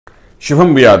శుభం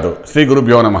వ్యాధు శ్రీ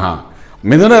గురుభ్యో నమః.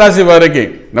 మిథున రాశి వారికి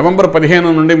నవంబర్ 15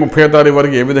 నుండి 30వ తారీఖు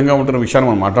వరకు ఏ విధంగా ఉంటున్న విషయాన్ని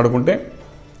మనం మాట్లాడుకుంటే,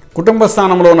 కుటుంబ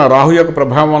స్థానంలో ఉన్న రాహు యొక్క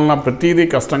ప్రభావం వలన ప్రతిదీ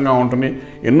కష్టంగా ఉంటుంది,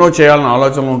 ఎన్నో చేయాలని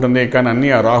ఆలోచనలు ఉంటుంది. కానీ అన్నీ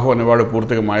ఆ రాహు అనేవాడు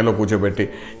పూర్తిగా మాయలో కూర్చోబెట్టి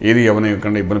ఏది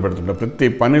ఎవరికన్నా ఇబ్బంది పెడుతుంటారు. ప్రతి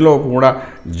పనిలో కూడా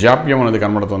జాప్యం అనేది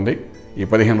కనబడుతుంది. ఈ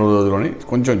 15 రోజుల్లోని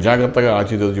కొంచెం జాగ్రత్తగా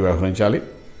ఆచితూచి వ్యవహరించాలి.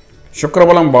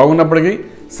 శుక్రబలం బాగున్నప్పటికీ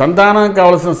సంతానం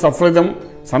కావాల్సిన సఫలితం,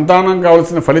 సంతానం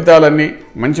కావాల్సిన ఫలితాలన్నీ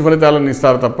మంచి ఫలితాలన్నీ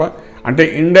ఇస్తారు తప్ప, అంటే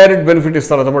ఇండైరెక్ట్ బెనిఫిట్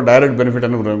ఇస్తారు తప్ప డైరెక్ట్ బెనిఫిట్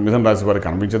అని మిథున రాశి వారికి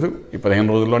కనిపించదు. ఈ 15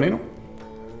 రోజుల్లో నేను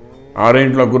 6వ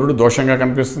ఇంట్లో గురుడు దోషంగా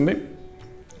కనిపిస్తుంది.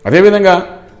 అదేవిధంగా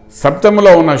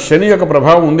సప్తమంలో ఉన్న శని యొక్క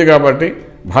ప్రభావం ఉంది కాబట్టి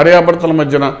భార్యాభర్తల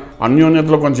మధ్యన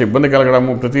అన్యోన్యతలో కొంచెం ఇబ్బంది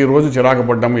కలగడము, ప్రతిరోజు చిరాకు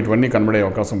పడ్డము, ఇవన్నీ కనబడే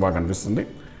అవకాశం బాగా కనిపిస్తుంది.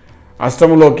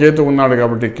 అష్టమంలో కేతు ఉన్నాడు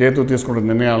కాబట్టి కేతు తీసుకునే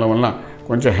నిర్ణయాల వలన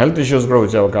కొంచెం హెల్త్ ఇష్యూస్ కూడా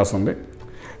వచ్చే అవకాశం ఉంది.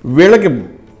 వీళ్ళకి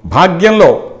భాగ్యంలో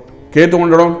కేతు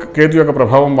ఉండడం, కేతు యొక్క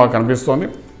ప్రభావం బాగా కనిపిస్తోంది.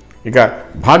 ఇక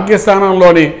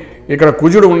భాగ్యస్థానంలోని ఇక్కడ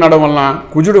కుజుడు ఉండడం వలన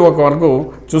కుజుడు ఒక వరకు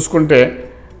చూసుకుంటే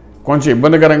కొంచెం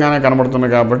ఇబ్బందికరంగానే కనబడుతుంది.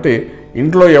 కాబట్టి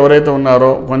ఇంట్లో ఎవరైతే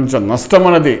ఉన్నారో కొంచెం నష్టం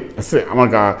అనేది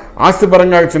మనకు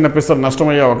ఆస్తిపరంగా చిన్న పిస్తర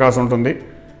నష్టమయ్యే అవకాశం ఉంటుంది.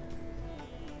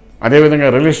 అదేవిధంగా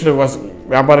రియల్ ఎస్టేట్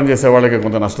వ్యాపారం చేసే వాళ్ళకి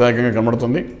కొంత నష్టదాయకంగా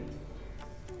కనబడుతుంది.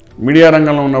 మీడియా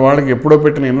రంగంలో ఉన్న వాళ్ళకి ఎప్పుడో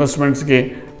పెట్టిన ఇన్వెస్ట్మెంట్స్కి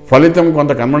ఫలితం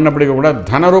కొంత కనబడినప్పటికీ కూడా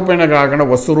ధన రూపేణ కాకుండా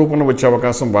వస్తు రూపంలో వచ్చే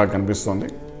అవకాశం బాగా కనిపిస్తుంది.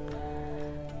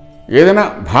 ఏదైనా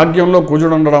భాగ్యంలో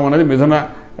కుజుడు ఉండడం అనేది మిథున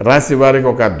రాశి వారికి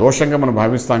ఒక దోషంగా మనం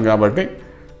భావిస్తాం. కాబట్టి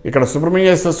ఇక్కడ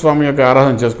సుబ్రహ్మణ్యేశ్వర స్వామి యొక్క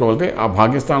ఆరాధన చేసుకోగలిగితే ఆ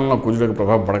భాగ్యస్థానంలో కుజుడు యొక్క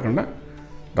ప్రభావం పడకుండా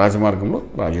రాజమార్గంలో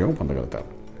రాజయోగం పొందగలుగుతారు.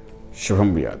 శుభం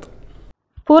వ్యాధు.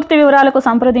 పూర్తి వివరాలకు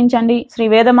సంప్రదించండి శ్రీ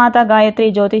వేదమాత గాయత్రి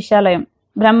జ్యోతిష్యాలయం,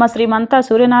 బ్రహ్మ శ్రీ మంత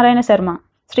సూర్యనారాయణ శర్మ,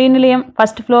 శ్రీ నిలయం,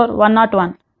 first floor,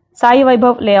 101, Sai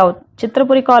Vaibhav layout,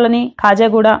 Chitrapuri colony,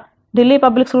 Khajaguda, Delhi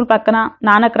public school పక్కన,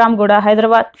 నానక్రామ్గుడ,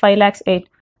 హైదరాబాద్ 5,08,000.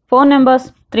 Phone numbers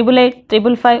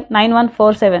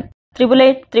 8885559147,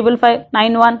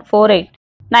 8855559148,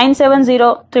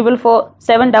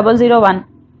 97044470001,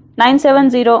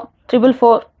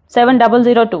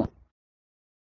 97044470002.